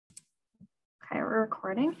Okay, we're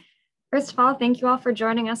recording. First of all, thank you all for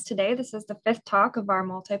joining us today. This is the fifth talk of our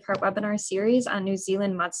multi-part webinar series on New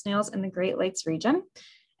Zealand mud snails in the Great Lakes region.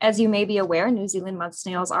 As you may be aware, New Zealand mud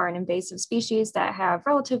snails are an invasive species that have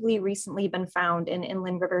relatively recently been found in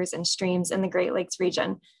inland rivers and streams in the Great Lakes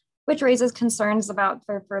region, which raises concerns about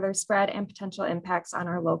their further spread and potential impacts on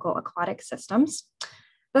our local aquatic systems.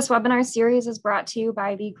 This webinar series is brought to you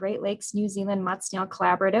by the Great Lakes New Zealand Mud Snail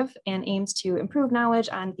Collaborative and aims to improve knowledge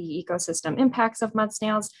on the ecosystem impacts of mud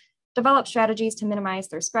snails, develop strategies to minimize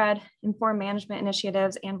their spread, inform management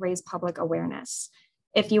initiatives, and raise public awareness.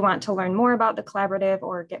 If you want to learn more about the collaborative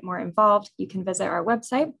or get more involved, you can visit our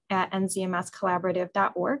website at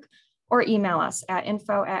nzmscollaborative.org or email us at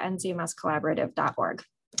info@nzmscollaborative.org.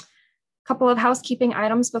 Couple of housekeeping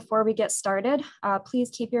items before we get started.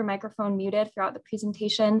 Please keep your microphone muted throughout the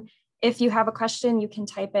presentation. If you have a question, you can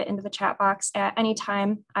type it into the chat box at any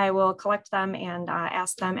time. I will collect them and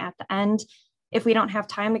ask them at the end. If we don't have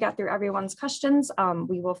time to get through everyone's questions,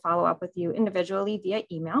 we will follow up with you individually via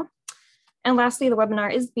email. And lastly, the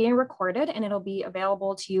webinar is being recorded and it'll be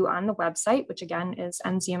available to you on the website, which again is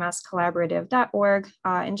nzmscollaborative.org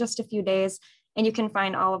in just a few days. And you can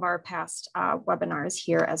find all of our past webinars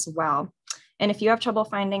here as well. And if you have trouble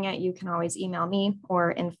finding it, you can always email me or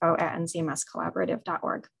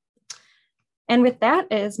info@nzmscollaborative.org. And with that,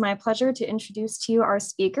 it is my pleasure to introduce to you our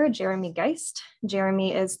speaker, Jeremy Geist.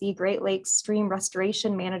 Jeremy is the Great Lakes Stream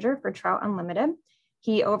Restoration Manager for Trout Unlimited.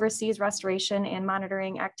 He oversees restoration and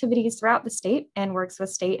monitoring activities throughout the state and works with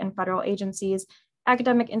state and federal agencies,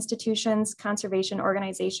 academic institutions, conservation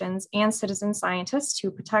organizations, and citizen scientists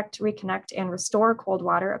to protect, reconnect, and restore cold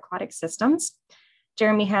water aquatic systems.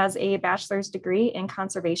 Jeremy has a bachelor's degree in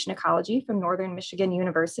conservation ecology from Northern Michigan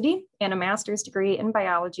University and a master's degree in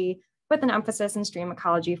biology with an emphasis in stream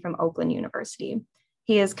ecology from Oakland University.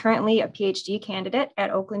 He is currently a PhD candidate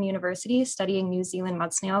at Oakland University studying New Zealand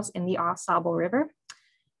mud snails in the Au Sable River.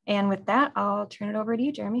 And with that, I'll turn it over to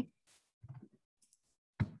you, Jeremy.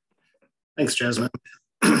 Thanks, Jasmine.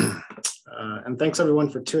 And thanks everyone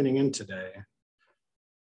for tuning in today.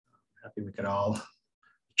 Happy we could all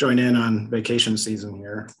join in on vacation season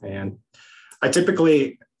here. And I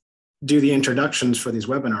typically do the introductions for these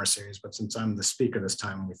webinar series, but since I'm the speaker this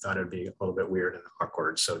time, we thought it'd be a little bit weird and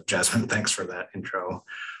awkward. So Jasmine, thanks for that intro.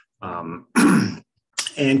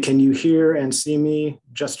 And can you hear and see me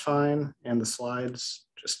just fine and the slides,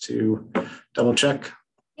 just to double check?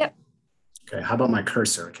 Yep. Okay, how about my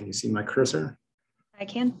cursor? Can you see my cursor? I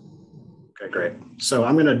can. Okay, great. So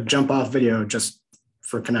I'm gonna jump off video just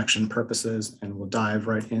for connection purposes and we'll dive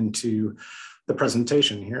right into the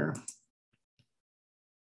presentation here.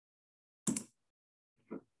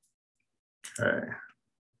 Okay.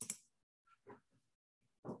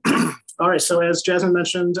 All right, so as Jasmine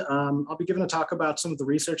mentioned, I'll be giving a talk about some of the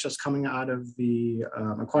research that's coming out of the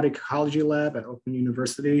Aquatic Ecology Lab at Oakland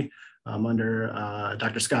University under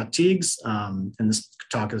Dr. Scott Teagues. And this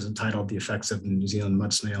talk is entitled The Effects of the New Zealand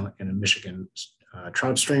Mud Snail in a Michigan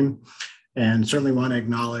Trout Stream. And certainly want to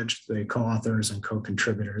acknowledge the co-authors and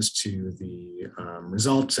co-contributors to the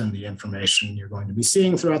results and the information you're going to be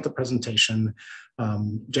seeing throughout the presentation.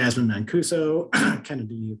 Jasmine Mancuso,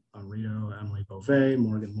 Kennedy Rito, Emily Beauvais,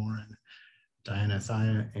 Morgan Morin, Diana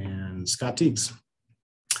Thaya, and Scott Teagues.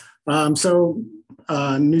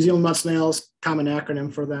 New Zealand mud snails, common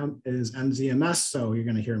acronym for them is NZMS. So you're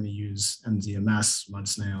going to hear me use NZMS, mud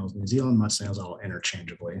snails, New Zealand mud snails all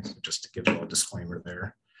interchangeably. So just to give a little disclaimer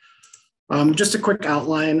there. Just a quick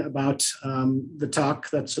outline about the talk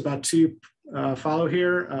that's about to follow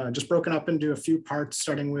here, just broken up into a few parts,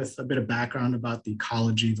 starting with a bit of background about the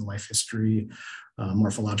ecology, the life history,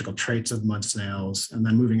 morphological traits of mud snails, and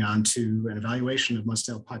then moving on to an evaluation of mud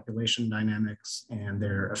snail population dynamics and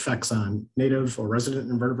their effects on native or resident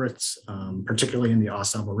invertebrates, particularly in the Au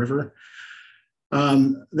Sable River.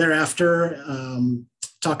 Thereafter,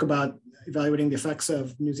 talk about evaluating the effects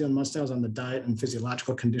of New Zealand mud snails on the diet and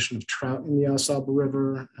physiological condition of trout in the Au Sable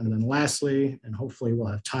River. And then lastly, and hopefully we'll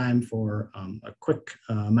have time for a quick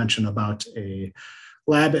mention about a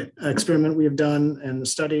lab experiment we have done and the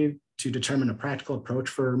study to determine a practical approach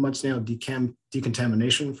for mud snail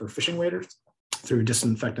decontamination for fishing waders through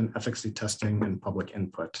disinfectant efficacy testing and public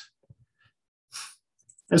input.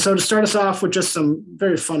 And so to start us off with just some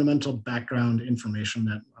very fundamental background information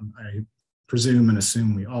that I presume and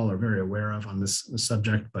assume we all are very aware of on this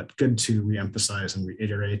subject, but good to reemphasize and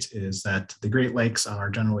reiterate is that the Great Lakes are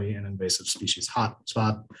generally an invasive species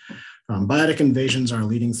hotspot. Biotic invasions are a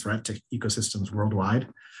leading threat to ecosystems worldwide.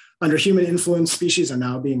 Under human influence, species are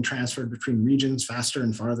now being transferred between regions faster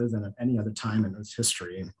and farther than at any other time in Earth's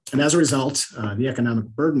history. And as a result, the economic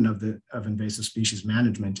burden of invasive species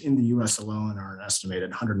management in the US alone are an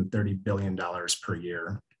estimated $130 billion per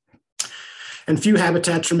year. And few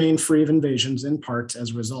habitats remain free of invasions, in part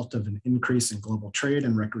as a result of an increase in global trade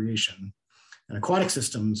and recreation. And aquatic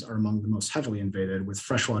systems are among the most heavily invaded, with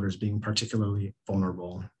freshwaters being particularly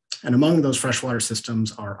vulnerable. And among those freshwater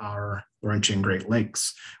systems are our Laurentian Great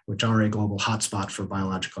Lakes, which are a global hotspot for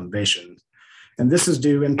biological invasion. And this is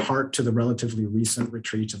due in part to the relatively recent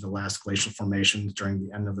retreat of the last glacial formations during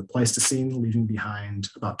the end of the Pleistocene, leaving behind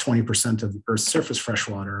about 20% of the Earth's surface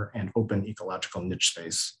freshwater and open ecological niche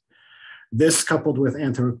space. This, coupled with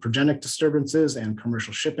anthropogenic disturbances and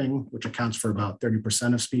commercial shipping, which accounts for about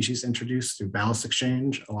 30% of species introduced through ballast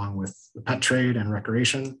exchange, along with the pet trade and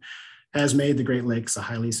recreation, has made the Great Lakes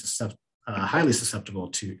highly susceptible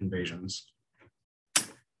to invasions.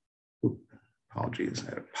 Apologies, I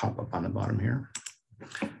had a pop up on the bottom here.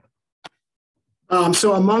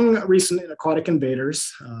 So among recent aquatic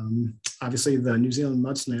invaders, obviously the New Zealand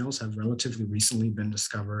mud snails have relatively recently been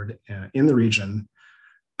discovered in the region.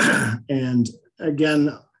 And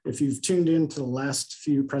again, if you've tuned into the last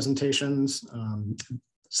few presentations,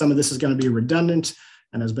 some of this is going to be redundant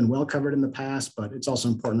and has been well covered in the past, but it's also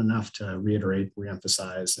important enough to reiterate,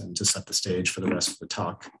 reemphasize, and to set the stage for the rest of the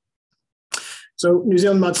talk. So New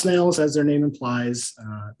Zealand mud snails, as their name implies,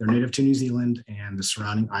 they're native to New Zealand and the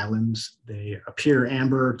surrounding islands. They appear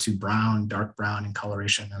amber to brown, dark brown in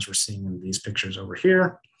coloration, as we're seeing in these pictures over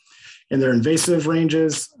here. In their invasive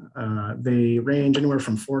ranges, they range anywhere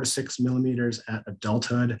from 4 to 6 millimeters at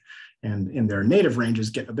adulthood, and in their native ranges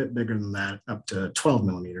get a bit bigger than that, up to 12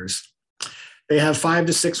 millimeters. They have 5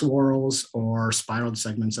 to 6 whorls or spiraled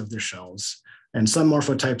segments of their shells, and some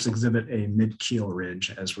morphotypes exhibit a mid-keel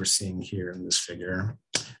ridge, as we're seeing here in this figure.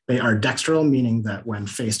 They are dextral, meaning that when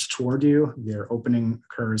faced toward you, their opening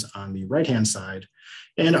occurs on the right-hand side,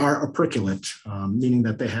 and are operculate, meaning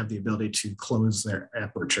that they have the ability to close their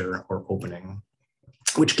aperture or opening,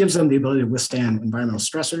 which gives them the ability to withstand environmental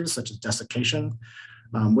stressors such as desiccation,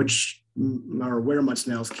 which are where mud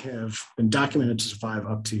snails have been documented to survive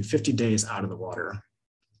up to 50 days out of the water.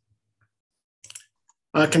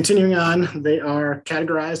 Continuing on, they are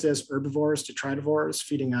categorized as herbivores, detritivores,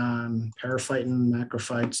 feeding on periphyton,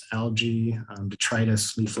 macrophytes, algae,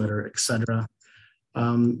 detritus, leaf litter, etc.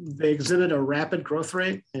 They exhibit a rapid growth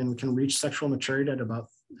rate and can reach sexual maturity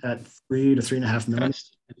at 3 to 3.5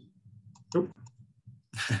 millimeters.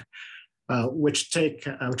 Which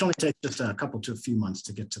only take just a couple to a few months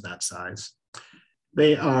to get to that size.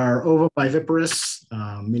 They are ovoviviparous,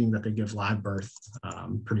 meaning that they give live birth,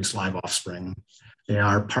 produce live offspring. They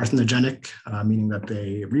are parthenogenic, meaning that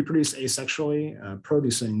they reproduce asexually,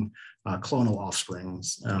 producing clonal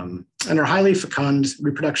offsprings, and are highly fecund.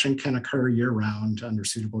 Reproduction can occur year-round under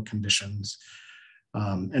suitable conditions.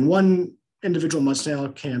 And one individual mud snail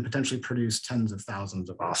can potentially produce tens of thousands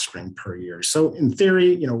of offspring per year. So in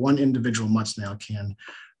theory, one individual mud snail can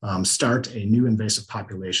start a new invasive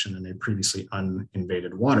population in a previously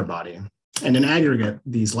uninvaded water body. And in aggregate,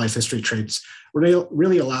 these life history traits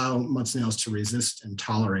really allow mud snails to resist and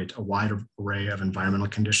tolerate a wide array of environmental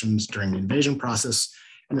conditions during the invasion process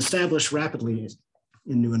and establish rapidly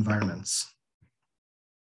in new environments.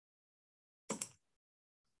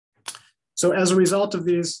 So as a result of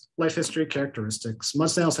these life history characteristics, mud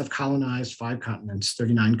snails have colonized 5 continents,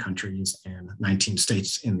 39 countries, and 19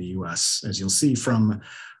 states in the US. As you'll see from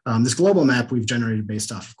this global map we've generated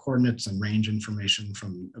based off of coordinates and range information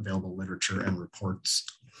from available literature and reports.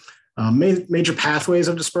 Major pathways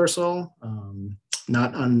of dispersal,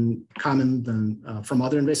 not uncommon from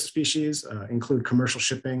other invasive species, include commercial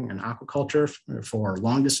shipping and aquaculture for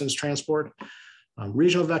long distance transport.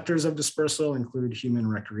 Regional vectors of dispersal include human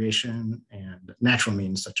recreation and natural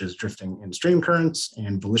means such as drifting in stream currents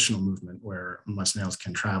and volitional movement, where mud snails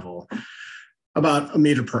can travel about 1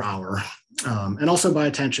 meter per hour, and also by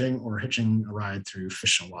attaching or hitching a ride through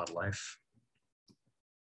fish and wildlife.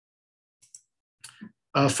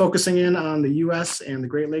 Focusing in on the US and the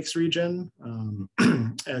Great Lakes region,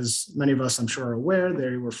 as many of us I'm sure are aware,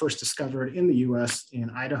 they were first discovered in the US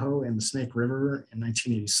in Idaho in the Snake River in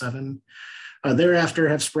 1987. Thereafter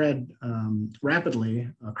have spread rapidly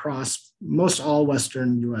across most all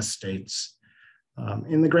Western US states.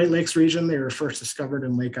 In the Great Lakes region, they were first discovered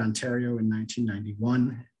in Lake Ontario in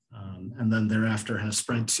 1991. and then thereafter has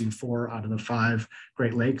spread to 4 out of the 5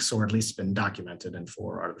 Great Lakes, or at least been documented in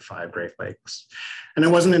 4 out of the 5 Great Lakes. And it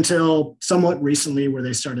wasn't until somewhat recently where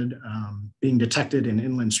they started being detected in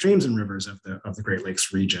inland streams and rivers of the Great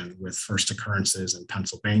Lakes region, with first occurrences in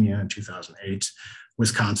Pennsylvania in 2008,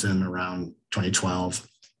 Wisconsin around 2012,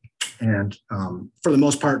 and for the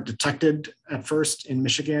most part detected at first in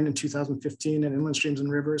Michigan in 2015 in inland streams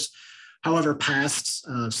and rivers. However, past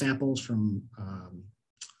samples from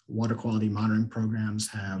water quality monitoring programs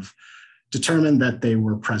have determined that they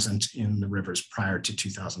were present in the rivers prior to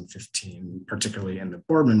 2015, particularly in the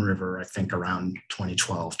Boardman River, I think around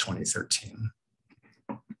 2012, 2013.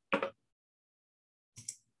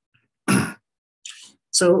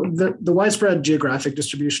 So the widespread geographic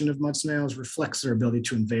distribution of mud snails reflects their ability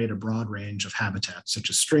to invade a broad range of habitats, such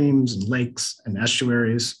as streams and lakes and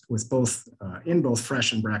estuaries, with in both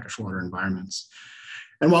fresh and brackish water environments.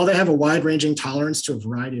 And while they have a wide-ranging tolerance to a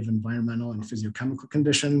variety of environmental and physiochemical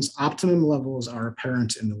conditions, optimum levels are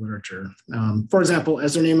apparent in the literature. For example,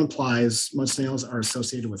 as their name implies, mud snails are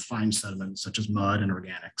associated with fine sediments, such as mud and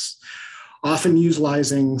organics, often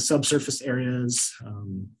utilizing subsurface areas,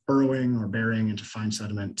 burrowing or burying into fine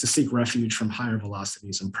sediment to seek refuge from higher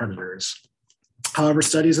velocities and predators. However,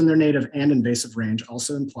 studies in their native and invasive range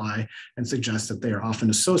also imply and suggest that they are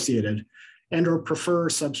often associated and/or prefer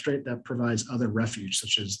substrate that provides other refuge,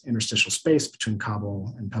 such as interstitial space between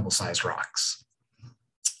cobble and pebble-sized rocks.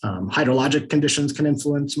 Hydrologic conditions can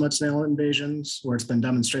influence mud snail invasions, where it's been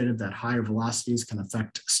demonstrated that higher velocities can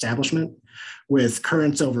affect establishment, with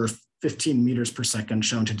currents over 15 meters per second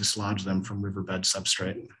shown to dislodge them from riverbed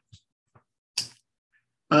substrate.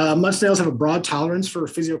 Mud snails have a broad tolerance for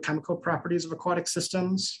physiochemical properties of aquatic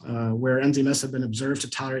systems, where NZMS have been observed to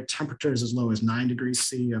tolerate temperatures as low as 9 degrees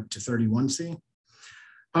C up to 31 C.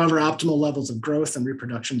 However, optimal levels of growth and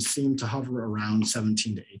reproduction seem to hover around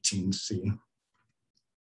 17 to 18 C.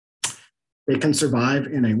 They can survive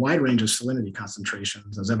in a wide range of salinity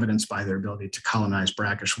concentrations, as evidenced by their ability to colonize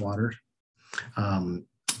brackish water.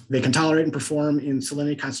 They can tolerate and perform in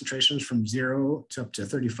salinity concentrations from 0 to up to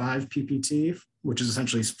 35 ppt, which is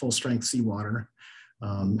essentially full-strength seawater.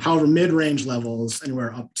 However, mid-range levels,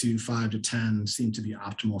 anywhere up to 5 to 10, seem to be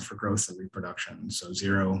optimal for growth and reproduction. So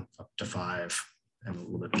 0 up to 5 and a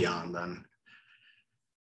little bit beyond then.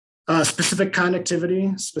 Specific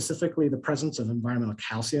conductivity, specifically the presence of environmental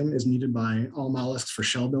calcium, is needed by all mollusks for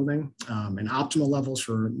shell building. And optimal levels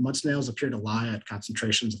for mud snails appear to lie at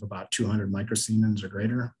concentrations of about 200 microsiemens or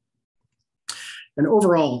greater. And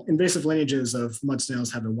overall, invasive lineages of mud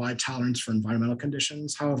snails have a wide tolerance for environmental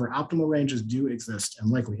conditions. However, optimal ranges do exist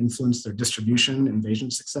and likely influence their distribution,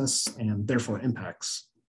 invasion success, and therefore impacts.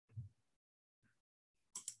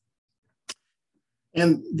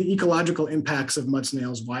 And the ecological impacts of mud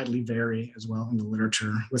snails widely vary as well in the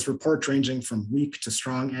literature, with reports ranging from weak to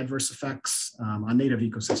strong adverse effects on native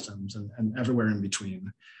ecosystems and everywhere in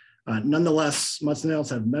between. Nonetheless, mud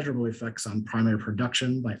snails have measurable effects on primary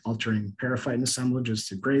production by altering periphyton assemblages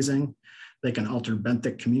through grazing. They can alter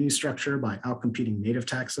benthic community structure by outcompeting native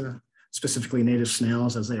taxa, specifically native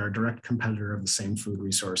snails, as they are a direct competitor of the same food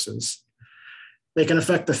resources. They can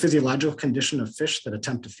affect the physiological condition of fish that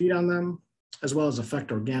attempt to feed on them, as well as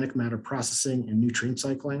affect organic matter processing and nutrient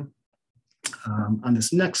cycling. On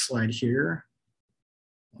this next slide here,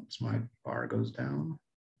 once my bar goes down,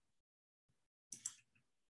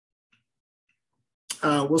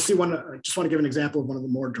 we'll see I just want to give an example of one of the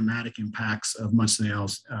more dramatic impacts of mud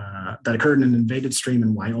snails that occurred in an invaded stream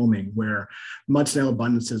in Wyoming, where mud snail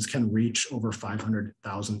abundances can reach over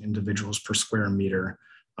 500,000 individuals per square meter.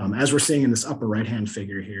 As we're seeing in this upper right-hand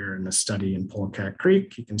figure here in the study in Polecat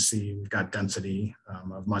Creek, you can see we've got density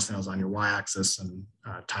of mud snails on your y-axis and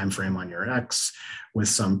time frame on your x, with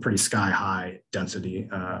some pretty sky-high density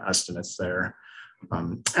estimates there.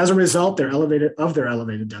 As a result, their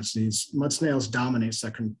elevated densities, mud snails dominate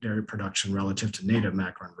secondary production relative to native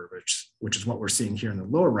macroinvertebrates, which is what we're seeing here in the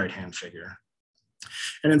lower right-hand figure.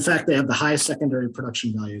 And in fact, they have the highest secondary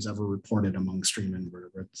production values ever reported among stream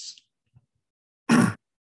invertebrates.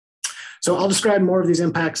 So I'll describe more of these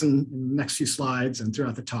impacts in the next few slides and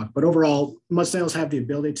throughout the talk, but overall, mud snails have the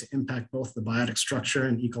ability to impact both the biotic structure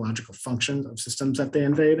and ecological function of systems that they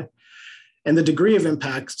invade. And the degree of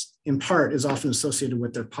impact, in part, is often associated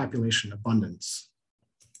with their population abundance.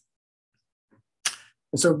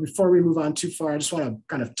 And so before we move on too far, I just want to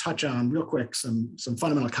kind of touch on real quick some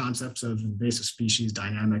fundamental concepts of invasive species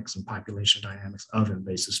dynamics and population dynamics of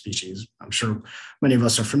invasive species. I'm sure many of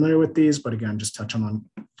us are familiar with these, but again, just touch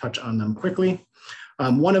on them quickly.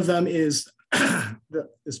 One of them is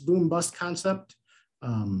this boom bust concept.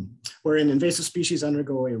 wherein invasive species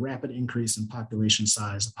undergo a rapid increase in population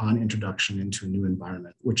size upon introduction into a new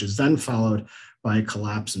environment, which is then followed by a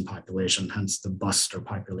collapse in population, hence the bust or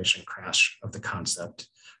population crash of the concept.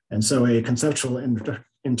 And so a conceptual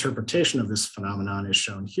interpretation of this phenomenon is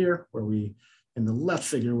shown here, where we, in the left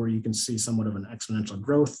figure, where you can see somewhat of an exponential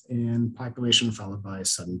growth in population followed by a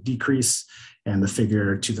sudden decrease, and the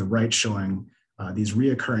figure to the right showing these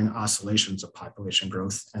reoccurring oscillations of population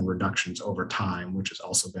growth and reductions over time, which has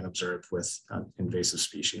also been observed with invasive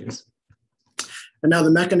species. And now the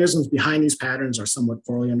mechanisms behind these patterns are somewhat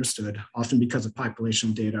poorly understood, often because of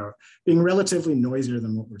population data being relatively noisier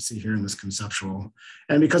than what we see here in this conceptual,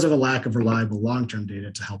 and because of a lack of reliable long-term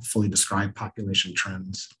data to help fully describe population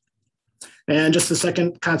trends. And just the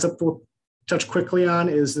second concept we'll touch quickly on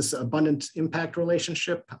is this abundance impact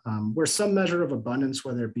relationship, where some measure of abundance,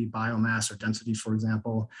 whether it be biomass or density, for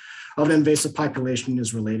example, of an invasive population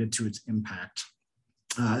is related to its impact.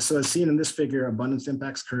 So as seen in this figure, abundance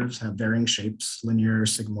impacts curves have varying shapes, linear,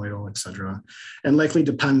 sigmoidal, et cetera, and likely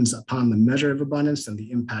depends upon the measure of abundance and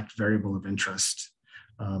the impact variable of interest.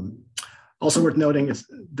 Also worth noting is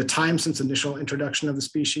the time since initial introduction of the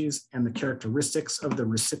species and the characteristics of the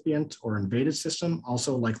recipient or invaded system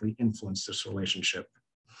also likely influence this relationship.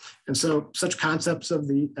 And so such concepts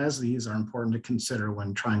as these are important to consider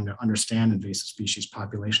when trying to understand invasive species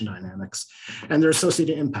population dynamics and their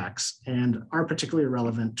associated impacts, and are particularly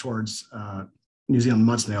relevant towards New Zealand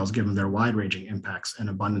mud snails given their wide-ranging impacts and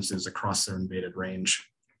abundances across their invaded range.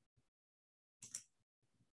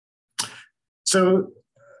 So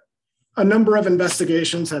a number of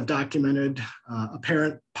investigations have documented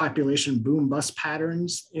apparent population boom-bust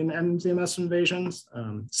patterns in NZMS invasions,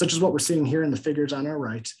 such as what we're seeing here in the figures on our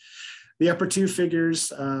right. The upper two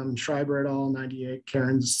figures, Schreiber et al. 98,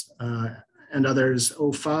 Cairns and others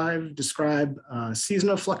 05, describe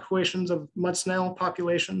seasonal fluctuations of mud snail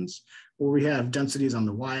populations, where we have densities on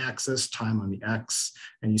the y-axis, time on the x,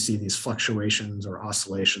 and you see these fluctuations or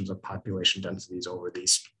oscillations of population densities over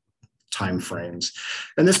these time frames.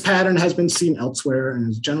 And this pattern has been seen elsewhere and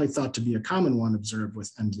is generally thought to be a common one observed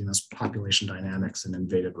with NZMS population dynamics in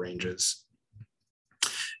invaded ranges.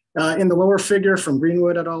 In the lower figure from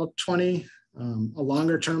Greenwood et al. 20, a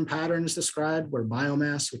longer term pattern is described where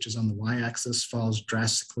biomass, which is on the y-axis, falls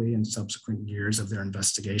drastically in subsequent years of their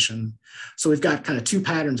investigation. So we've got kind of two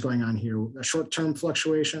patterns going on here, short-term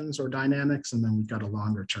fluctuations or dynamics, and then we've got a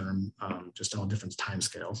longer term, just all different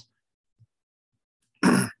timescales.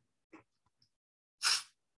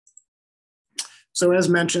 So as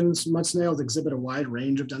mentioned, mud snails exhibit a wide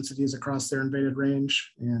range of densities across their invaded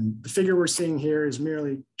range. And the figure we're seeing here is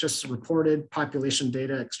merely just reported population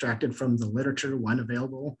data extracted from the literature when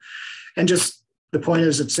available. And just the point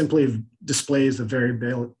is it simply displays the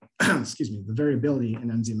variability, the variability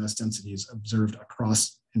in NZMS densities observed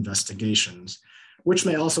across investigations, which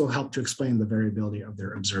may also help to explain the variability of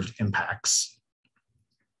their observed impacts.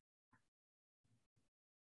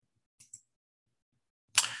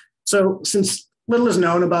 So since little is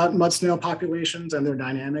known about mud snail populations and their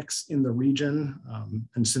dynamics in the region,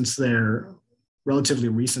 and since they're relatively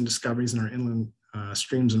recent discoveries in our inland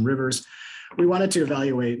streams and rivers, we wanted to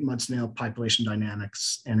evaluate mud snail population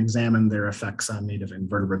dynamics and examine their effects on native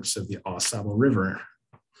invertebrates of the Au Sable River,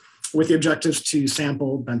 with the objectives to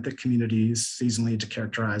sample benthic communities seasonally to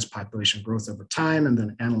characterize population growth over time, and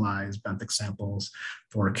then analyze benthic samples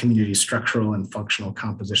for community structural and functional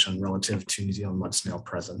composition relative to New Zealand mud snail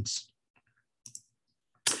presence.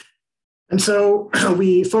 And so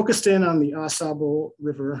we focused in on the Au Sable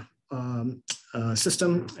River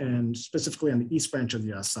system, and specifically on the east branch of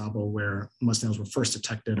the Au Sable, where mud snails were first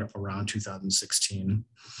detected around 2016.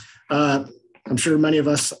 I'm sure many of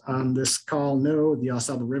us on this call know the Au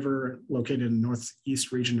Sable River, located in the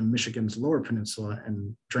northeast region of Michigan's Lower Peninsula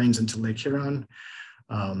and drains into Lake Huron.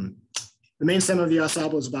 The main stem of the Au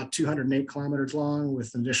Sable is about 208 kilometers long,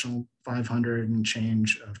 with an additional 500 and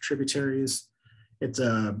change of tributaries. It's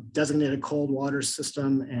a designated cold water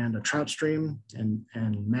system and a trout stream, and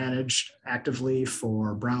managed actively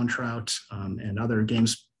for brown trout and other game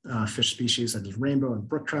fish species such as rainbow and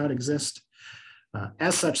brook trout exist.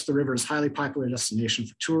 As such, the river is a highly popular destination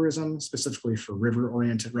for tourism, specifically for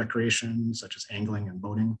river-oriented recreation such as angling and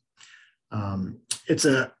boating. It's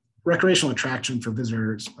a recreational attraction for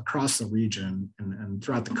visitors across the region and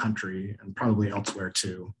throughout the country, and probably elsewhere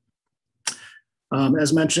too.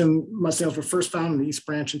 As mentioned, mud snails were first found in the East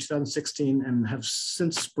Branch in 2016 and have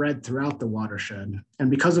since spread throughout the watershed.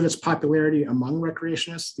 And because of its popularity among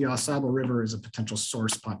recreationists, the Au Sable River is a potential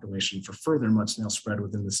source population for further mud snail spread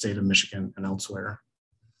within the state of Michigan and elsewhere.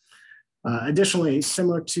 Additionally,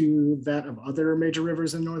 similar to that of other major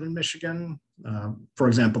rivers in northern Michigan, for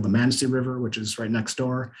example, the Manistee River, which is right next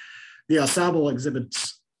door, the Au Sable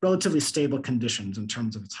exhibits relatively stable conditions in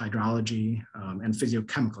terms of its hydrology and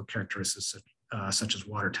physiochemical characteristics such as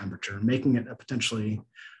water temperature, making it a potentially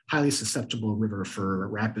highly susceptible river for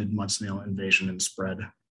rapid mud snail invasion and spread.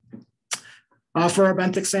 For our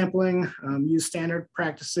benthic sampling, use standard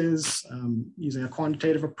practices using a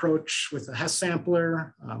quantitative approach with a Hess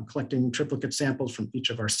sampler, collecting triplicate samples from each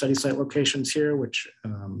of our study site locations here, which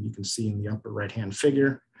you can see in the upper right-hand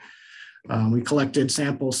figure. We collected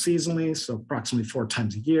samples seasonally, so approximately 4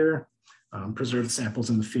 times a year, preserved samples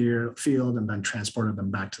in the field, and then transported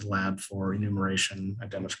them back to the lab for enumeration,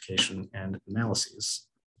 identification, and analyses.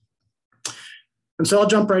 And so I'll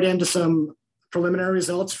jump right into some preliminary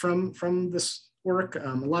results from this work. A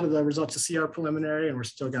lot of the results you see are preliminary, and we're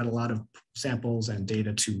still got a lot of samples and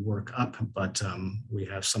data to work up, but we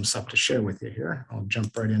have some stuff to share with you here. I'll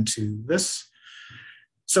jump right into this.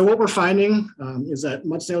 So what we're finding is that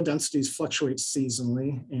mud snail densities fluctuate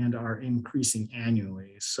seasonally and are increasing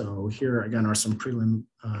annually. So here again are some prelim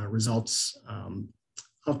results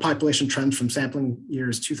of population trends from sampling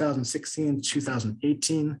years 2016 to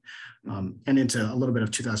 2018 and into a little bit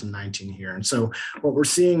of 2019 here. And so what we're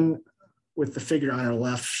seeing with the figure on our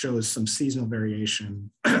left shows some seasonal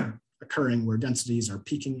variation occurring where densities are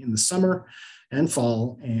peaking in the summer and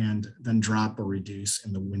fall and then drop or reduce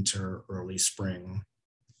in the winter, early spring,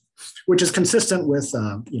 which is consistent with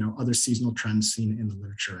other seasonal trends seen in the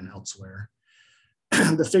literature and elsewhere.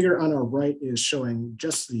 The figure on our right is showing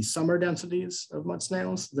just the summer densities of mud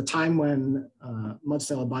snails, the time when mud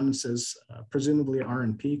snail abundances presumably are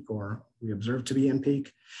in peak or we observe to be in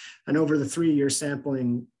peak. And over the 3-year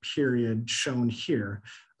sampling period shown here,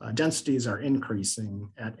 densities are increasing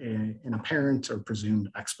at an apparent or presumed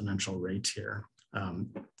exponential rate here.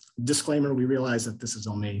 Disclaimer, we realize that this is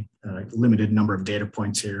only a limited number of data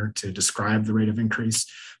points here to describe the rate of increase.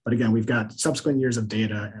 But again, we've got subsequent years of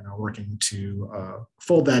data and are working to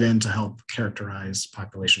fold that in to help characterize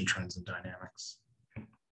population trends and dynamics.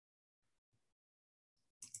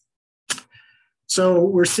 So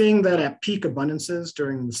we're seeing that at peak abundances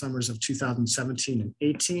during the summers of 2017 and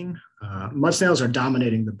 18, mud snails are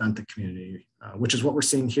dominating the benthic community, which is what we're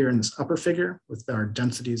seeing here in this upper figure with our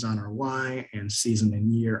densities on our Y and season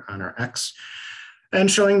and year on our X,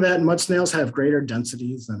 and showing that mud snails have greater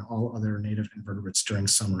densities than all other native invertebrates during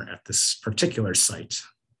summer at this particular site.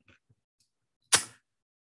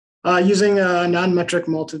 Using a non-metric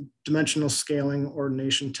multidimensional scaling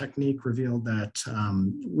ordination technique revealed that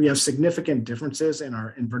we have significant differences in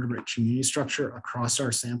our invertebrate community structure across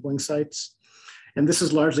our sampling sites. And this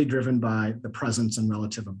is largely driven by the presence and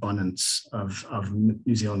relative abundance of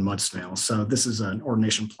New Zealand mud snails. So this is an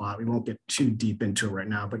ordination plot. We won't get too deep into it right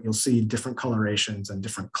now, but you'll see different colorations and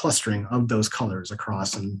different clustering of those colors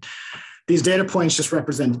across. And these data points just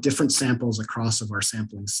represent different samples across of our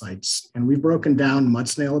sampling sites. And we've broken down mud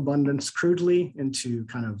snail abundance crudely into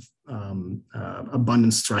kind of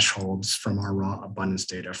abundance thresholds from our raw abundance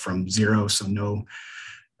data from 0, so no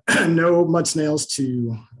mud snails,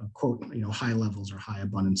 to quote, high levels or high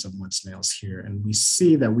abundance of mud snails here. And we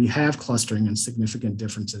see that we have clustering and significant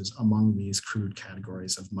differences among these crude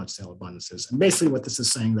categories of mud snail abundances. And basically what this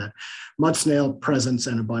is saying that mud snail presence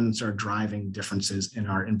and abundance are driving differences in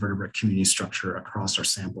our invertebrate community structure across our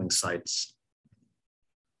sampling sites.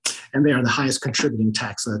 And they are the highest contributing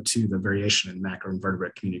taxa to the variation in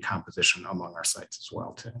macroinvertebrate community composition among our sites as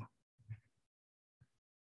well too.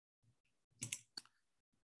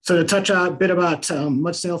 So to touch a bit about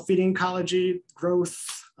mud snail feeding ecology, growth,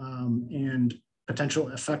 and potential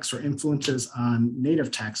effects or influences on native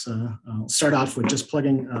taxa, I'll start off with just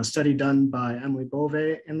plugging a study done by Emily Bove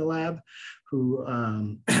in the lab, who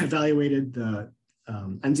evaluated the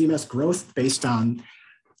NZMS growth based on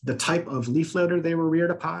the type of leaf litter they were reared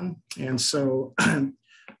upon. And so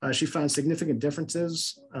she found significant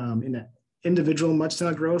differences in individual mud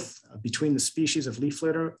snail growth between the species of leaf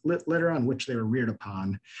litter on which they were reared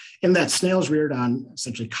upon. In that snails reared on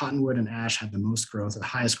essentially cottonwood and ash had the most growth, the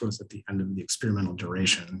highest growth at the end of the experimental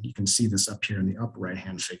duration. You can see this up here in the upper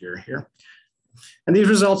right-hand figure here. And these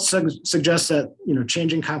results suggest that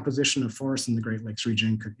changing composition of forests in the Great Lakes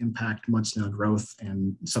region could impact mud snail growth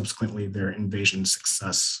and subsequently their invasion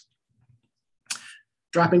success.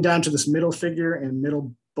 Dropping down to this middle figure and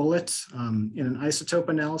middle bullet, in an isotope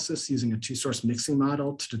analysis using a 2-source mixing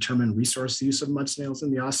model to determine resource use of mud snails in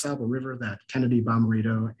the Au Sable River that Kennedy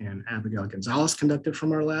Bomarito and Abigail Gonzalez conducted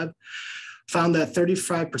from our lab, found that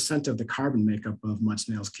 35% of the carbon makeup of mud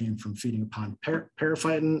snails came from feeding upon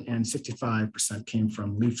periphyton, and 65% came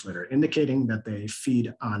from leaf litter, indicating that they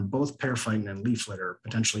feed on both periphyton and leaf litter,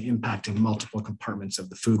 potentially impacting multiple compartments of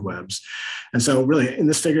the food webs. And so really in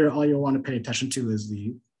this figure, all you'll want to pay attention to is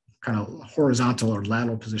the kind of horizontal or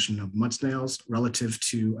lateral position of mud snails relative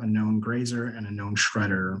to a known grazer and a known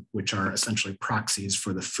shredder, which are essentially proxies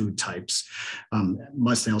for the food types.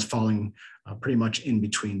 Mud snails falling pretty much in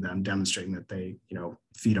between them, demonstrating that they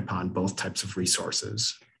feed upon both types of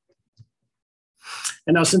resources.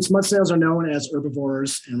 And now, since mud snails are known as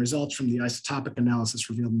herbivores and results from the isotopic analysis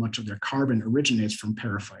revealed much of their carbon originates from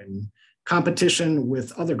periphyton, competition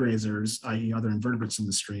with other grazers, i.e. other invertebrates in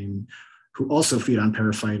the stream, who also feed on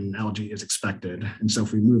periphyton algae is expected. And so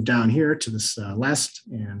if we move down here to this last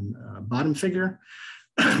and bottom figure,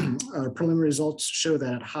 our preliminary results show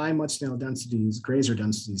that at high mud snail densities, grazer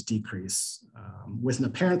densities decrease, with an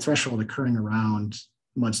apparent threshold occurring around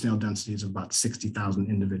mud snail densities of about 60,000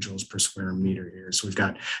 individuals per square meter here. So we've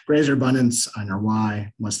got grazer abundance on our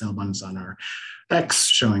Y, mud snail abundance on our X,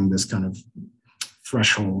 showing this kind of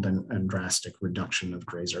threshold and drastic reduction of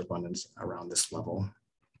grazer abundance around this level.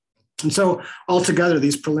 And so altogether,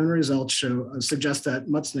 these preliminary results suggest that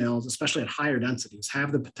mud snails, especially at higher densities,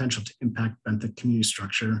 have the potential to impact benthic community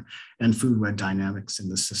structure and food web dynamics in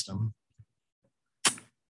the system.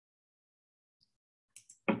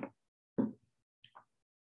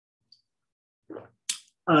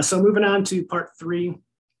 So moving on to part 3,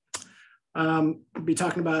 we'll be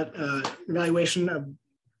talking about evaluation of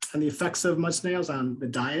and the effects of mud snails on the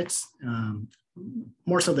diet,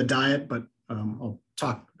 more so the diet, but I'll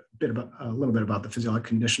talk a little bit about the physiologic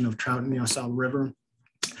condition of trout in the Au Sable River,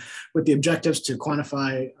 with the objectives to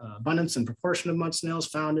quantify abundance and proportion of mud snails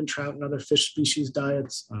found in trout and other fish species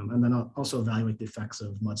diets, and then I'll also evaluate the effects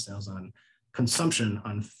of mud snails on consumption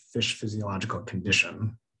on fish physiological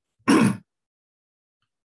condition.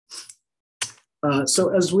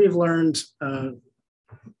 So as we've learned,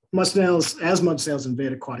 mud snails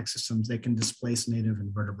invade aquatic systems, they can displace native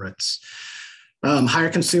invertebrates. Higher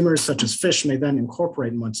consumers such as fish may then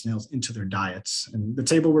incorporate mud snails into their diets. And the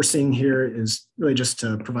table we're seeing here is really just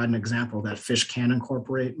to provide an example that fish can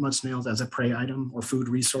incorporate mud snails as a prey item or food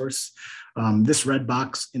resource. This red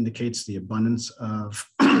box indicates the abundance of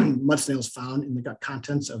mud snails found in the gut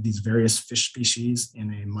contents of these various fish species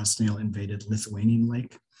in a mud snail invaded Lithuanian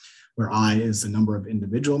lake, where I is the number of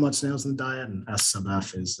individual mud snails in the diet and S sub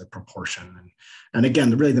F is the proportion. And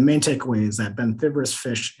again, really the main takeaway is that benthivorous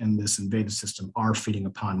fish in this invaded system are feeding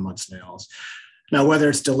upon mud snails. Now, whether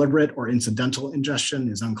it's deliberate or incidental ingestion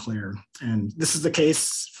is unclear. And this is the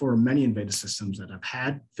case for many invaded systems that have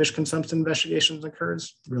had fish consumption investigations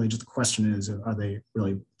occurs. Really just the question is, are they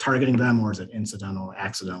really targeting them or is it incidental,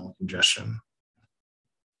 accidental ingestion?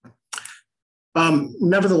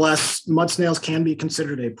 Nevertheless, mud snails can be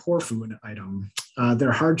considered a poor food item.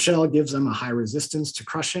 Their hard shell gives them a high resistance to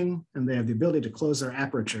crushing, and they have the ability to close their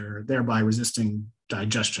aperture, thereby resisting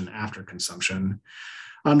digestion after consumption.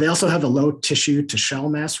 They also have a low tissue to shell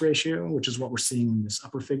mass ratio, which is what we're seeing in this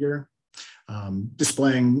upper figure,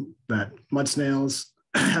 displaying that mud snails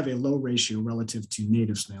have a low ratio relative to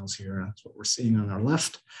native snails here. That's what we're seeing on our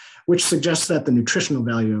left, which suggests that the nutritional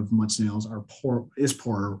value of mud snails is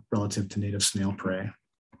poor relative to native snail prey.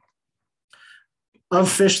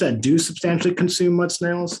 Of fish that do substantially consume mud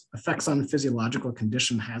snails, effects on physiological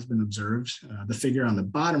condition has been observed. The figure on the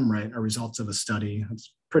bottom right are results of a study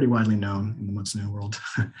that's pretty widely known in the mud snail world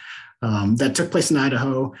that took place in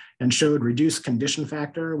Idaho and showed reduced condition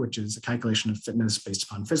factor, which is a calculation of fitness based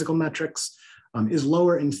upon physical metrics, is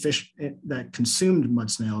lower in fish that consumed mud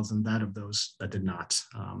snails than that of those that did not.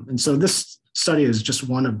 And so this study is just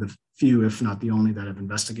one of the few, if not the only, that have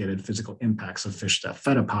investigated physical impacts of fish that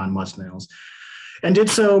fed upon mud snails, and did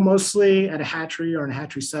so mostly at a hatchery or in a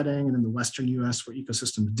hatchery setting and in the Western US where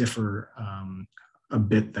ecosystems differ a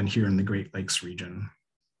bit than here in the Great Lakes region.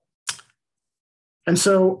 And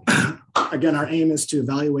so, again, our aim is to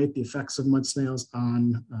evaluate the effects of mud snails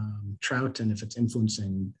on trout and if it's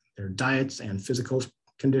influencing their diets and physical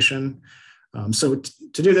condition. So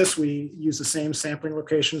to do this, we use the same sampling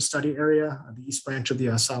location study area, the East Branch of the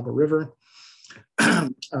Au Sable River.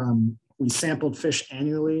 We sampled fish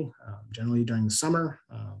annually, generally during the summer,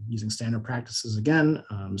 using standard practices again,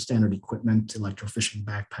 standard equipment, electrofishing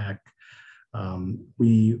backpack.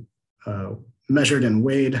 We measured and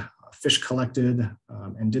weighed fish collected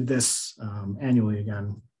and did this annually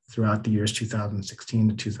again throughout the years 2016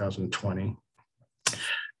 to 2020.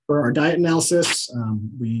 For our diet analysis,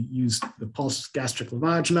 we used the pulse gastric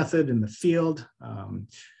lavage method in the field.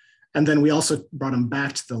 And then we also brought them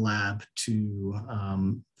back to the lab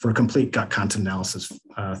for a complete gut content analysis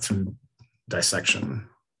through dissection.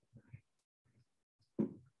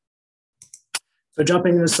 So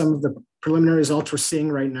jumping into some of the preliminary results we're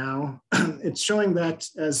seeing right now, it's showing that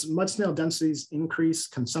as mud snail densities increase,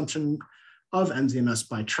 consumption of NZMS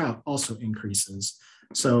by trout also increases.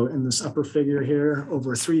 So in this upper figure here,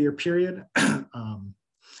 over a 3-year period,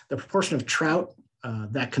 the proportion of trout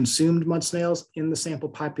that consumed mud snails in the sample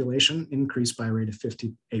population increased by a rate of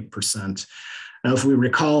 58%. Now, if we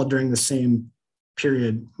recall, during the same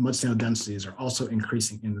period, mud snail densities are also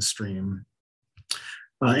increasing in the stream.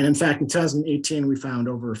 And in fact, in 2018, we found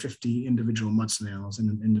over 50 individual mud snails in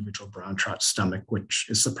an individual brown trout stomach, which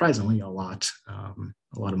is surprisingly a lot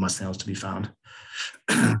of mud snails to be found.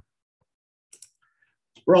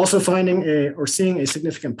 We're also seeing a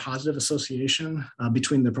significant positive association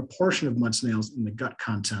between the proportion of mud snails in the gut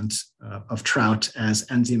content of trout as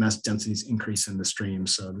NZMS densities increase in the stream.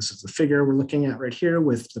 So this is the figure we're looking at right here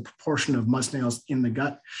with the proportion of mud snails in the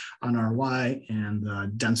gut on our Y and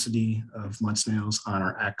the density of mud snails on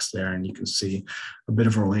our X there. And you can see a bit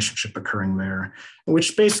of a relationship occurring there,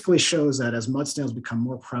 which basically shows that as mud snails become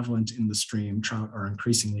more prevalent in the stream, trout are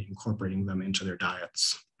increasingly incorporating them into their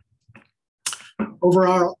diets.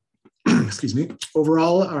 Overall,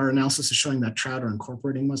 our analysis is showing that trout are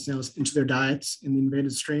incorporating mud snails into their diets in the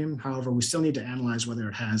invaded stream. However, we still need to analyze whether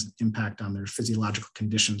it has an impact on their physiological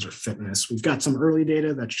conditions or fitness. We've got some early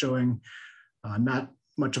data that's showing not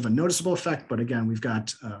much of a noticeable effect, but again, we've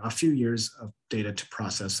got a few years of data to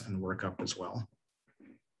process and work up as well.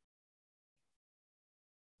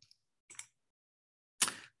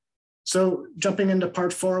 So jumping into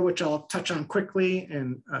part 4, which I'll touch on quickly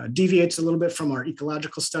and deviates a little bit from our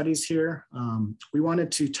ecological studies here. We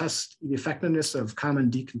wanted to test the effectiveness of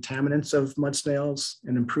common decontaminants of mud snails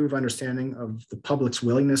and improve understanding of the public's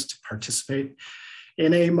willingness to participate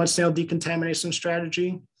in a mud snail decontamination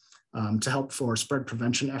strategy to help for spread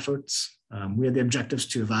prevention efforts. We had the objectives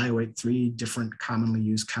to evaluate 3 different commonly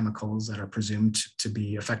used chemicals that are presumed to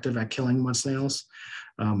be effective at killing mud snails.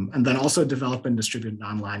 And then also develop and distribute an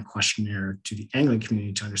online questionnaire to the angling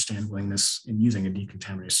community to understand willingness in using a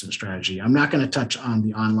decontamination strategy. I'm not going to touch on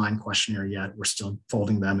the online questionnaire yet. We're still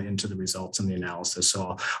folding them into the results and the analysis.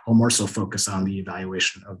 So I'll more so focus on the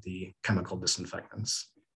evaluation of the chemical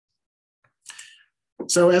disinfectants.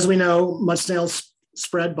 So as we know, mud snails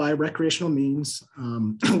spread by recreational means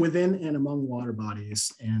within and among water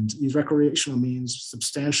bodies. And these recreational means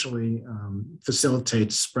substantially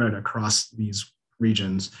facilitate spread across these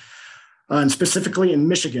regions. And specifically in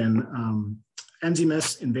Michigan,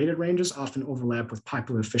 NZMS invaded ranges often overlap with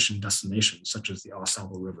popular fishing destinations, such as the Au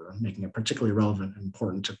Sable River, making it particularly relevant and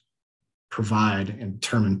important to provide and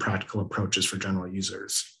determine practical approaches for general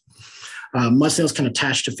users. Mud snails can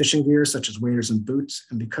attach to fishing gear, such as waders and boots,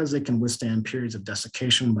 and because they can withstand periods of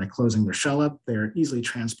desiccation by closing their shell up, they are easily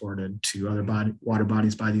transported to other water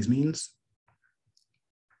bodies by these means.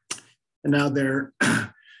 And now they're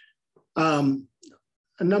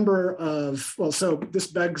a number of, well, so this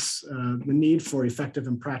begs the need for effective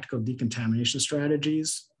and practical decontamination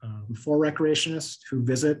strategies for recreationists who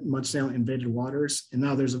visit mud snail invaded waters. And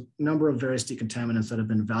now there's a number of various decontaminants that have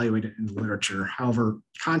been evaluated in the literature. However,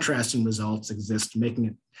 contrasting results exist, making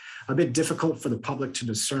it a bit difficult for the public to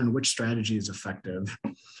discern which strategy is effective.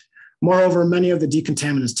 Moreover, many of the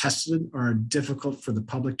decontaminants tested are difficult for the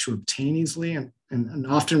public to obtain easily and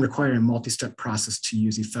often require a multi-step process to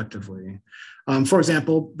use effectively. For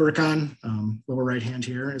example, Burcon, lower right hand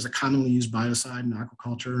here, is a commonly used biocide in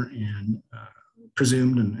aquaculture and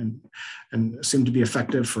presumed and assumed to be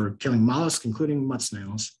effective for killing mollusks, including mud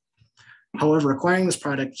snails. However, acquiring this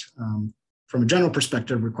product from a general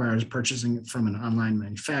perspective requires purchasing it from an online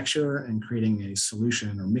manufacturer and creating a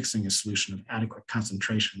solution or mixing a solution of adequate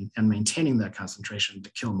concentration and maintaining that concentration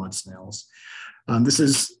to kill mud snails. This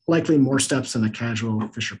is likely more steps than a casual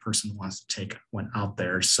fisher person wants to take when out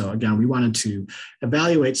there. So again, we wanted to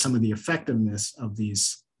evaluate some of the effectiveness of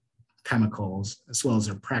these chemicals as well as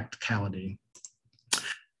their practicality.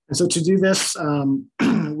 And so to do this,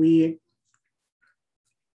 we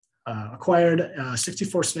acquired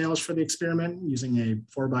 64 snails for the experiment using a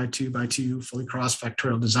 4x2x2 fully crossed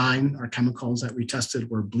factorial design. Our chemicals that we tested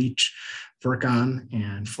were bleach, Virkon,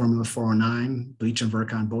 and formula 409. Bleach and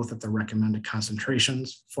Virkon both at the recommended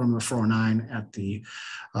concentrations. Formula 409 at the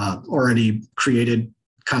already created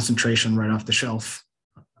concentration right off the shelf.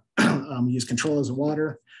 We used controllers of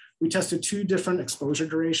water. We tested 2 different exposure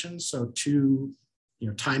durations, so 2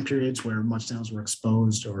 time periods where mud snails were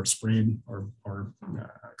exposed or sprayed or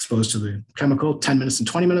exposed to the chemical, 10 minutes and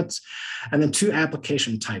 20 minutes, and then 2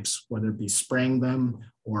 application types, whether it be spraying them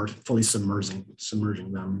or fully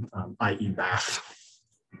submerging them, i.e. bath.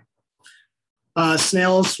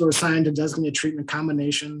 Snails were assigned to designated treatment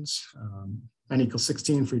combinations, n equals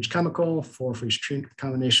 16 for each chemical, 4 for each treatment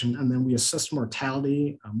combination, and then we assessed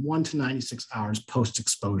mortality 1 to 96 hours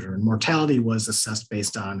post-exposure. And mortality was assessed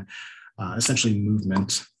based on essentially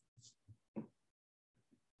movement.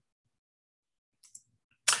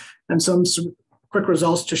 And some quick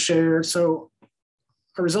results to share. So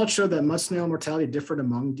our results showed that mud snail mortality differed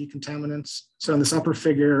among decontaminants. So in this upper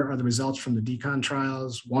figure are the results from the decon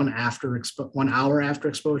trials 1 hour after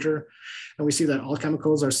exposure. And we see that all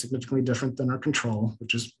chemicals are significantly different than our control,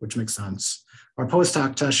 which makes sense. Our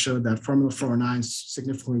post-hoc test showed that formula 409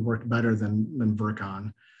 significantly worked better than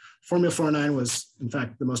Virkon. Formula 409 was, in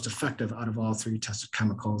fact, the most effective out of all 3 tested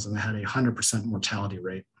chemicals, and they had a 100% mortality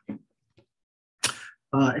rate.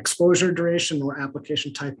 Exposure duration or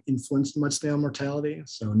application type influenced mud snail mortality.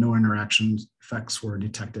 So no interaction effects were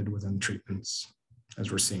detected within treatments,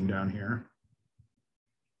 as we're seeing down here.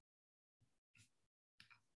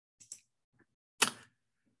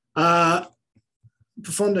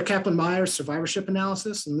 Performed a Kaplan-Meier survivorship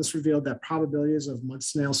analysis, and this revealed that probabilities of mud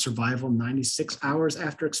snail survival 96 hours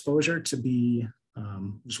after exposure to be,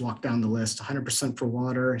 just walk down the list, 100% for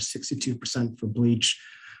water, 62% for bleach,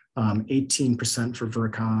 18% for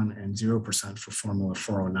Virkon, and 0% for formula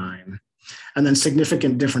 409. And then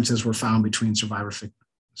significant differences were found between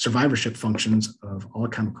survivorship functions of all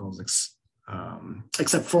chemicals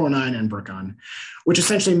except 409 and Virkon, which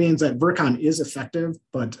essentially means that Virkon is effective,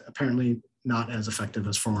 but apparently not as effective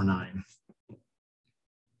as 409.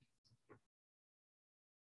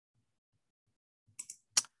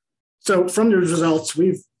 So from the results,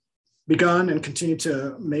 we've begun and continue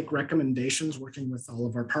to make recommendations working with all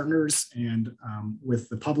of our partners and with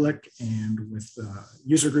the public and with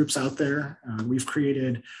user groups out there. We've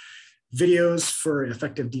created videos for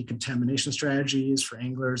effective decontamination strategies for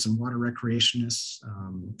anglers and water recreationists,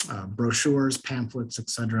 brochures, pamphlets,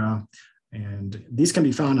 etc. And these can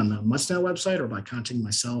be found on the mud snail website or by contacting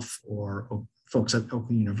myself or folks at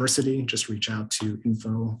Oakland University. Just reach out to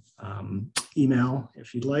info email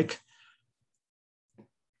if you'd like.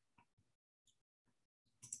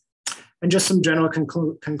 And just some general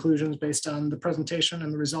conclusions based on the presentation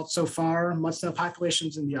and the results so far. Mud snail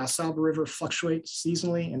populations in the Au Sable River fluctuate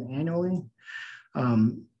seasonally and annually.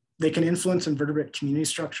 They can influence invertebrate community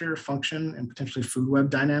structure, function, and potentially food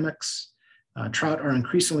web dynamics. Trout are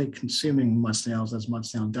increasingly consuming mud snails as mud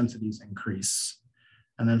snail densities increase.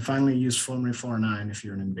 And then finally, use formula 409 if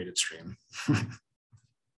you're an invaded stream.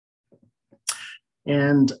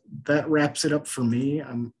 And that wraps it up for me.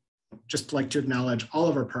 Just like to acknowledge all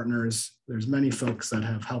of our partners. There's many folks that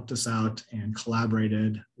have helped us out and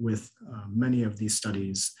collaborated with many of these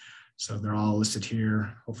studies. So they're all listed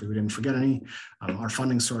here. Hopefully we didn't forget any. Our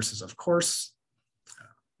funding sources, of course.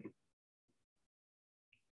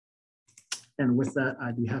 And with that,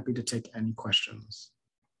 I'd be happy to take any questions.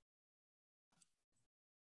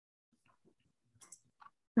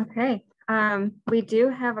 Okay, we do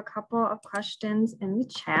have a couple of questions in the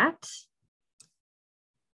chat.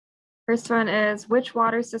 First one is, which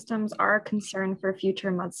water systems are a concern for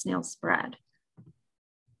future mud snail spread?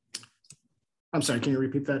 I'm sorry, can you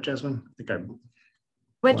repeat that, Jasmine?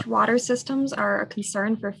 Which water systems are a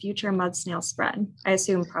concern for future mud snail spread? I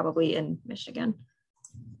assume probably in Michigan.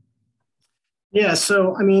 Yeah,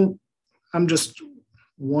 so I mean, I'm just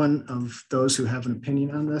one of those who have an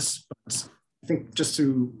opinion on this, but I think just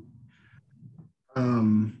to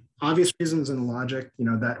obvious reasons and logic, you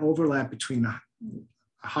know, that overlap between a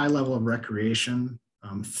high level of recreation,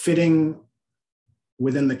 fitting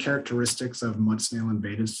within the characteristics of mud snail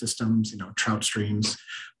invaded systems, you know, trout streams,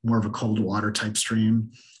 more of a cold water type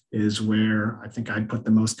stream is where I think I'd put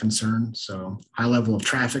the most concern. So high level of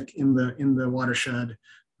traffic in the watershed,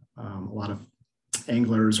 a lot of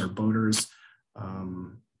anglers or boaters,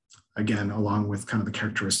 again, along with kind of the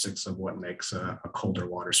characteristics of what makes a colder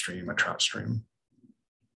water stream a trout stream.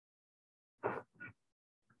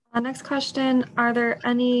 Next question, are there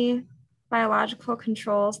any biological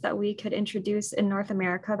controls that we could introduce in North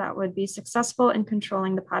America that would be successful in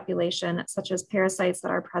controlling the population, such as parasites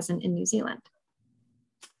that are present in New Zealand?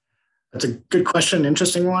 That's a good question,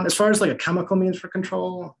 interesting one. As far as like a chemical means for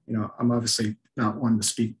control, you know, I'm obviously not one to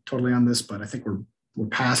speak totally on this, but I think we're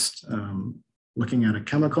past looking at a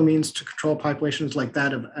chemical means to control populations like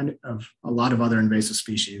that of a lot of other invasive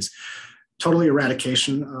species. Totally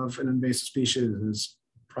eradication of an invasive species is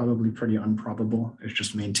probably pretty improbable. It's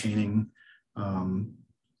just maintaining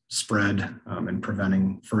spread and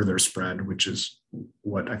preventing further spread, which is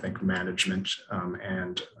what I think management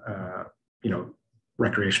and you know,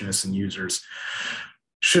 recreationists and users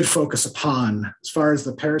should focus upon. As far as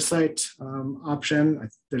the parasite option,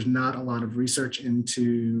 there's not a lot of research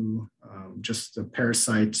into just the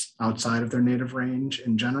parasites outside of their native range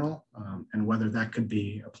in general, and whether that could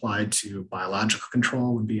be applied to biological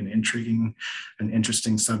control would be an intriguing and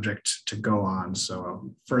interesting subject to go on.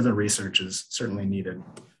 So further research is certainly needed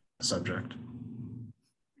subject.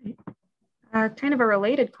 Kind of a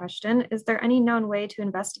related question, is there any known way to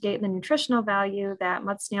investigate the nutritional value that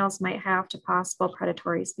mud snails might have to possible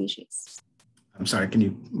predatory species? I'm sorry, can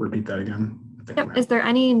you repeat that again? Yep. Is there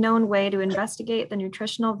any known way to investigate the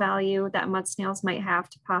nutritional value that mud snails might have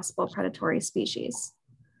to possible predatory species?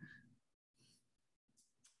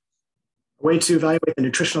 A way to evaluate the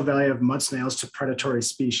nutritional value of mud snails to predatory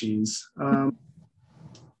species.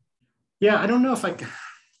 Yeah, I don't know if I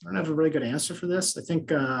don't have a really good answer for this. I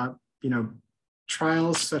think,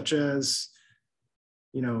 trials such as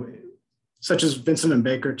Vincent and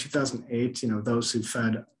Baker, 2008, those who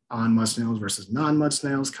fed on mud snails versus non-mud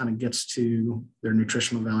snails kind of gets to their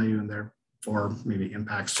nutritional value and therefore maybe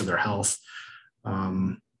impacts to their health.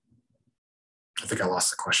 I think I lost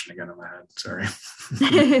the question again in my head, sorry.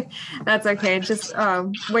 That's okay, just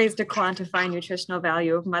ways to quantify nutritional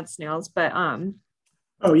value of mud snails, but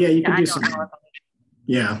oh yeah, you could do some,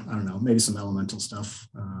 yeah, I don't know, maybe some elemental stuff.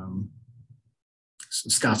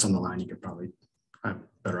 Scott's on the line, you could probably have a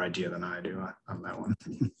better idea than I do on that one.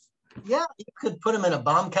 Yeah, you could put them in a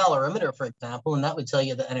bomb calorimeter, for example, and that would tell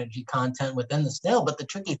you the energy content within the snail. But the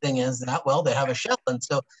tricky thing is that, well, they have a shell, and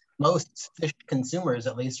so most fish consumers,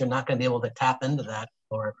 at least, are not going to be able to tap into that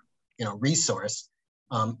or, resource,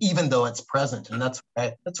 even though it's present. And that's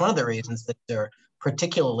one of the reasons that they're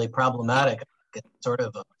particularly problematic. It's sort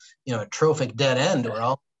of a trophic dead end where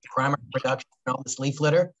all primary production, all this leaf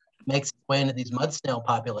litter makes its way into these mud snail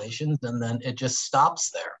populations, and then it just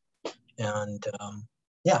stops there. And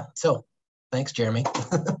yeah, so thanks, Jeremy.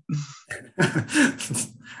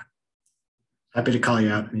 Happy to call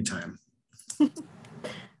you out anytime.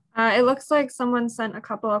 It looks like someone sent a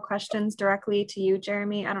couple of questions directly to you,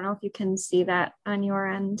 Jeremy. I don't know if you can see that on your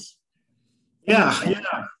end. Yeah.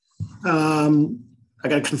 I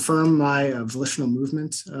got to confirm my volitional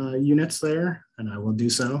movement units there, and I will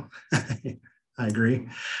do so. I agree.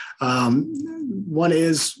 One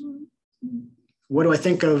is, what do I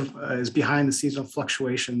think of as behind the seasonal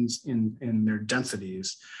fluctuations in their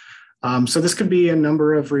densities? So this could be a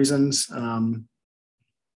number of reasons.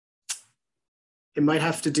 It might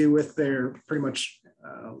have to do with their pretty much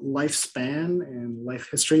lifespan and life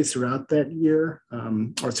history throughout that year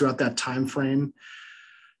or throughout that time frame.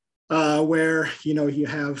 Where you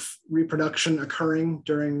have reproduction occurring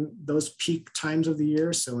during those peak times of the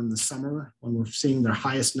year. So in the summer, when we're seeing their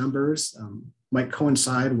highest numbers, might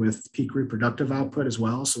coincide with peak reproductive output as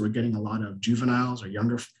well. So we're getting a lot of juveniles or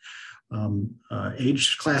younger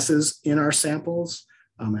age classes in our samples.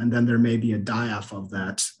 And then there may be a die-off of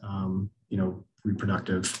that,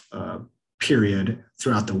 reproductive period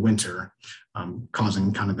throughout the winter,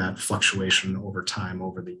 causing kind of that fluctuation over time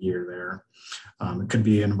over the year there. It could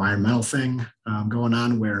be an environmental thing going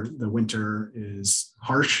on where the winter is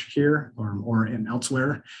harsh here or in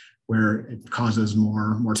elsewhere, where it causes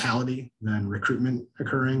more mortality than recruitment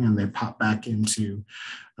occurring, and they pop back into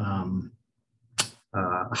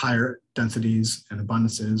higher densities and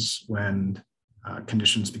abundances when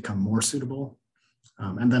conditions become more suitable.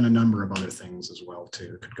 And then a number of other things as well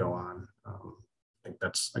too could go on. I think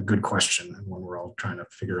that's a good question and one we're all trying to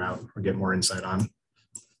figure out or get more insight on.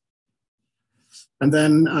 And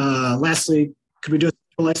then lastly, could we do a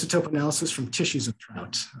isotope analysis from tissues of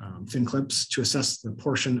trout, fin clips, to assess the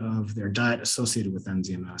portion of their diet associated with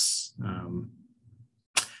NZMS? And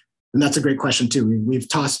that's a great question too. We've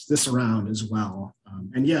tossed this around as well.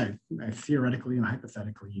 And yeah, theoretically and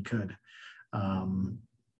hypothetically you could.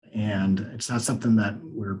 And it's not something that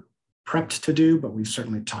we're prepped to do, but we've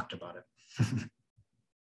certainly talked about it.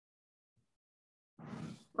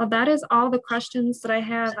 Well, that is all the questions that I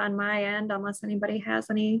have on my end, unless anybody has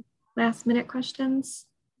any last minute questions.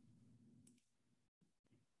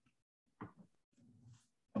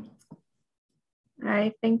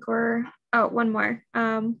 I think one more.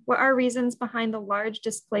 What are reasons behind the large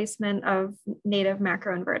displacement of native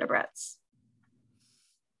macroinvertebrates?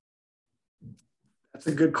 That's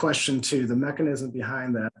a good question too. The mechanism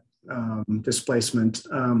behind that displacement.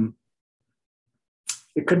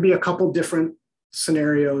 It could be a couple different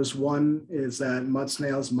scenarios. One is that mud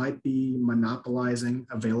snails might be monopolizing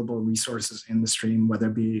available resources in the stream, whether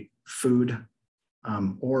it be food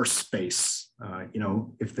or space,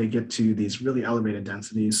 if they get to these really elevated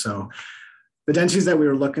densities. So The densities that we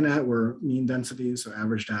were looking at were mean densities, so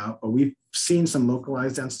averaged out, but we've seen some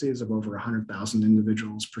localized densities of over 100,000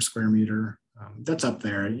 individuals per square meter. That's up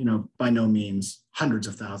there, you know, by no means hundreds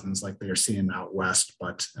of thousands like they are seeing out west,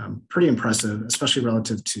 but pretty impressive, especially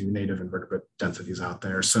relative to native invertebrate densities out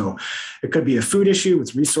there. So it could be a food issue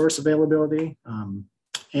with resource availability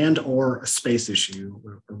and or a space issue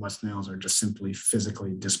where mud snails are just simply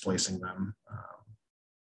physically displacing them.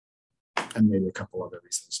 And maybe a couple other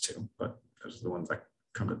reasons too, but those are the ones that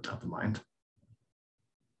come to the top of mind.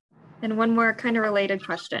 And one more kind of related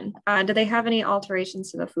question. Do they have any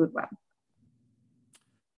alterations to the food web?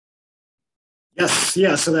 Yes,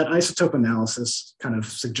 yeah, so that isotope analysis kind of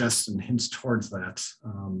suggests and hints towards that.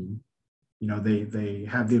 You know, they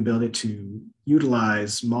have the ability to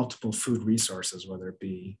utilize multiple food resources, whether it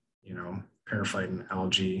be, you know, periphyte and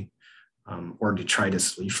algae or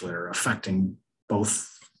detritus leaf litter, affecting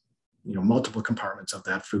both, you know, multiple compartments of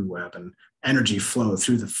that food web, and energy flow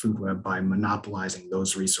through the food web by monopolizing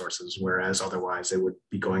those resources, whereas otherwise it would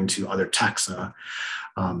be going to other taxa.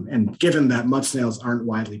 And given that mud snails aren't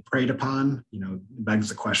widely preyed upon, you know, begs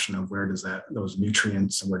the question of where does those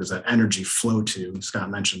nutrients and where does that energy flow to? Scott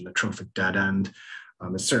mentioned the trophic dead end.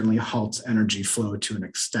 It certainly halts energy flow to an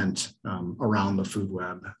extent around the food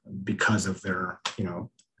web because of their, you know,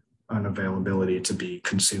 unavailability to be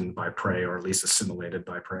consumed by prey, or at least assimilated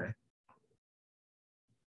by prey.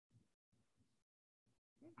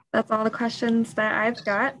 That's all the questions that I've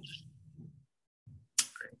got.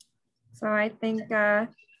 So I think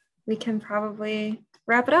we can probably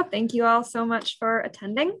wrap it up. Thank you all so much for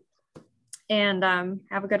attending, and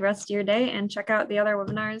have a good rest of your day, and check out the other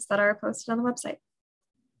webinars that are posted on the website.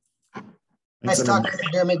 Nice talking to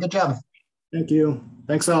you, Jeremy. Good job. Thank you.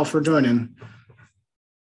 Thanks all for joining.